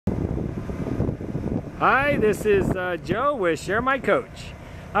Hi, this is Joe with Share My Coach.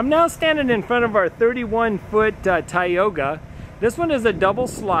 I'm now standing in front of our 31-foot Tioga. This one is a double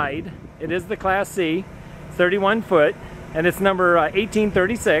slide. It is the Class C, 31 foot, and it's number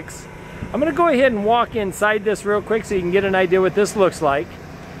 1836. I'm going to go ahead and walk inside this real quick so you can get an idea what this looks like.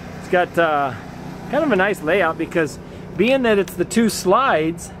 It's got kind of a nice layout because being that it's the two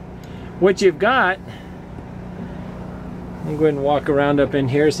slides, what you've got, I'm going to walk around up in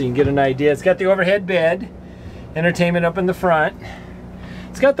here so you can get an idea. It's got the overhead bed, entertainment up in the front.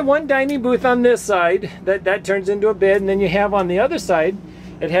 It's got the one dining booth on this side that turns into a bed, and then you have on the other side,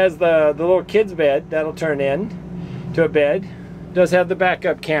 it has the little kids bed that'll turn in to a bed. It does have the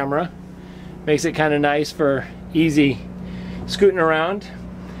backup camera. Makes it kind of nice for easy scooting around.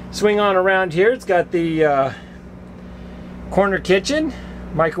 Swing on around here, it's got the corner kitchen,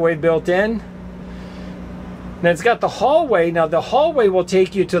 microwave built in. Then it's got the hallway. Now the hallway will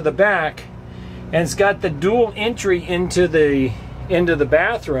take you to the back, and it's got the dual entry into the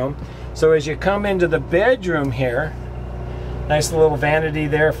bathroom. So as you come into the bedroom here, nice little vanity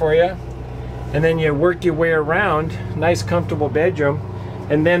there for you, and then you work your way around, nice comfortable bedroom,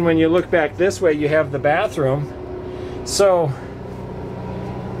 and then when you look back this way you have the bathroom. So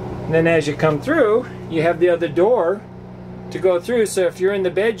then as you come through you have the other door to go through, so if you're in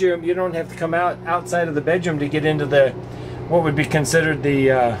the bedroom you don't have to come outside of the bedroom to get into the what would be considered the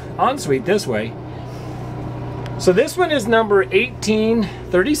ensuite this way. So this one is number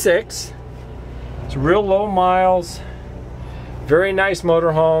 1836. It's real low miles, very nice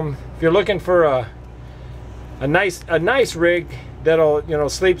motorhome. If you're looking for a nice rig that'll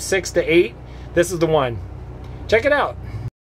sleep 6 to 8, this is the one. Check it out.